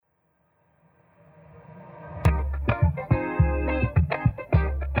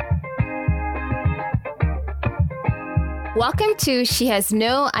Welcome to She Has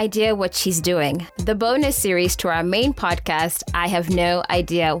No Idea What She's Doing, the bonus series to our main podcast, I Have No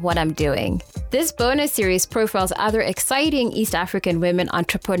Idea What I'm Doing. This bonus series profiles other exciting East African women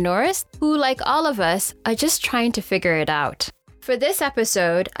entrepreneurs who, like all of us, are just trying to figure it out. For this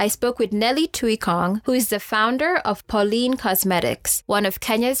episode, I spoke with Nelly Tuikong, who is the founder of Pauline Cosmetics, one of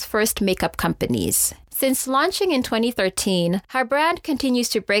Kenya's first makeup companies. Since launching in 2013, her brand continues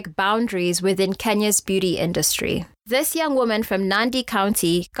to break boundaries within Kenya's beauty industry. This young woman from Nandi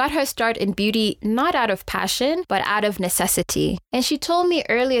County got her start in beauty not out of passion, but out of necessity. And she told me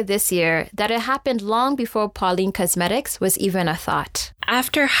earlier this year that it happened long before Pauline Cosmetics was even a thought.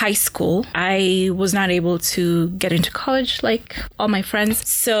 After high school, I was not able to get into college like all my friends.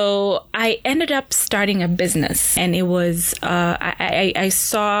 So I ended up starting a business. And it was, I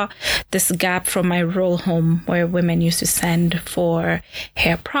saw this gap from my rural home where women used to send for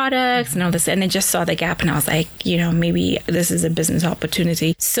hair products and all this. And I just saw the gap and I was like, maybe this is a business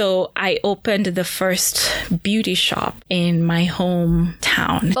opportunity. So I opened the first beauty shop in my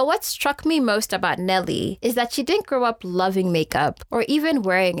hometown. But what struck me most about Nelly is that she didn't grow up loving makeup or even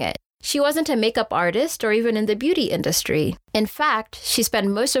wearing it. She wasn't a makeup artist or even in the beauty industry. In fact, she spent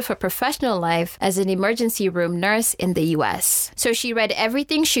most of her professional life as an emergency room nurse in the US. So she read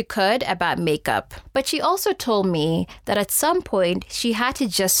everything she could about makeup. But she also told me that at some point, she had to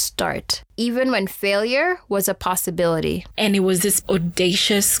just start, even when failure was a possibility. And it was this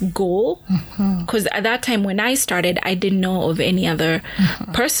audacious goal. Because at that time when I started, I didn't know of any other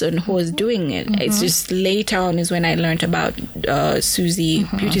person who was doing it. It's just later on is when I learned about Susie,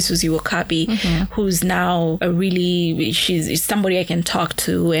 Beauty Susie Wakabi, who's now she's somebody I can talk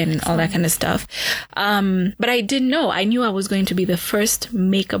to and all that kind of stuff. But I didn't know. I knew I was going to be the first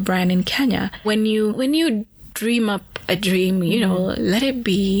makeup brand in Kenya. When you dream up a dream, let it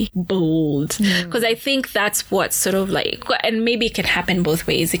be bold. Because I think that's what sort of like, and maybe it can happen both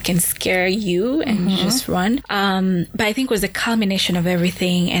ways. It can scare you and you just run. But I think it was a culmination of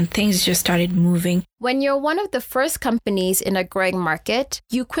everything and things just started moving. When you're one of the first companies in a growing market,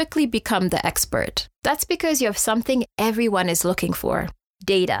 you quickly become the expert. That's because you have something everyone is looking for: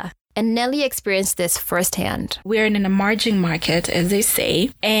 data. And Nelly experienced this firsthand. We're in an emerging market, as they say,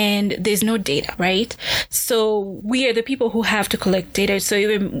 and there's no data, right? So we are the people who have to collect data. So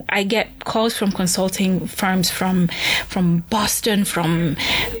even I get calls from consulting firms from Boston, from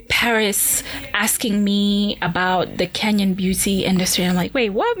Paris, asking me about the Kenyan beauty industry. I'm like,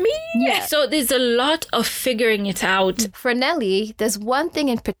 wait, what, me? Yeah. So there's a lot of figuring it out. For Nelly, there's one thing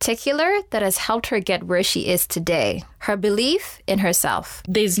in particular that has helped her get where she is today: her belief in herself.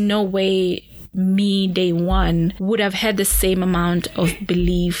 There's no way me day one would have had the same amount of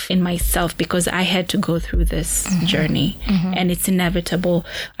belief in myself because I had to go through this journey and it's inevitable.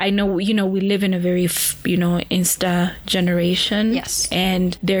 I know, we live in a very, Insta generation. Yes.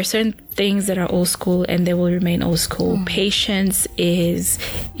 And there are certain things that are old school and they will remain old school. Patience is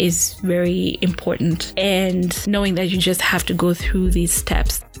very important. And knowing that you just have to go through these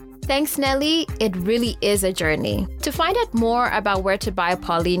steps. Thanks, Nelly. It really is a journey. To find out more about where to buy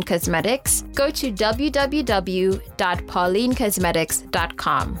Pauline Cosmetics, go to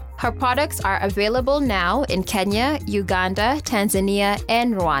www.paulinecosmetics.com. Her products are available now in Kenya, Uganda, Tanzania,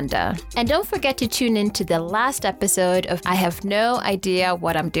 and Rwanda. And don't forget to tune in to the last episode of I Have No Idea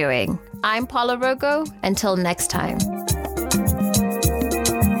What I'm Doing. I'm Paula Rogo. Until next time.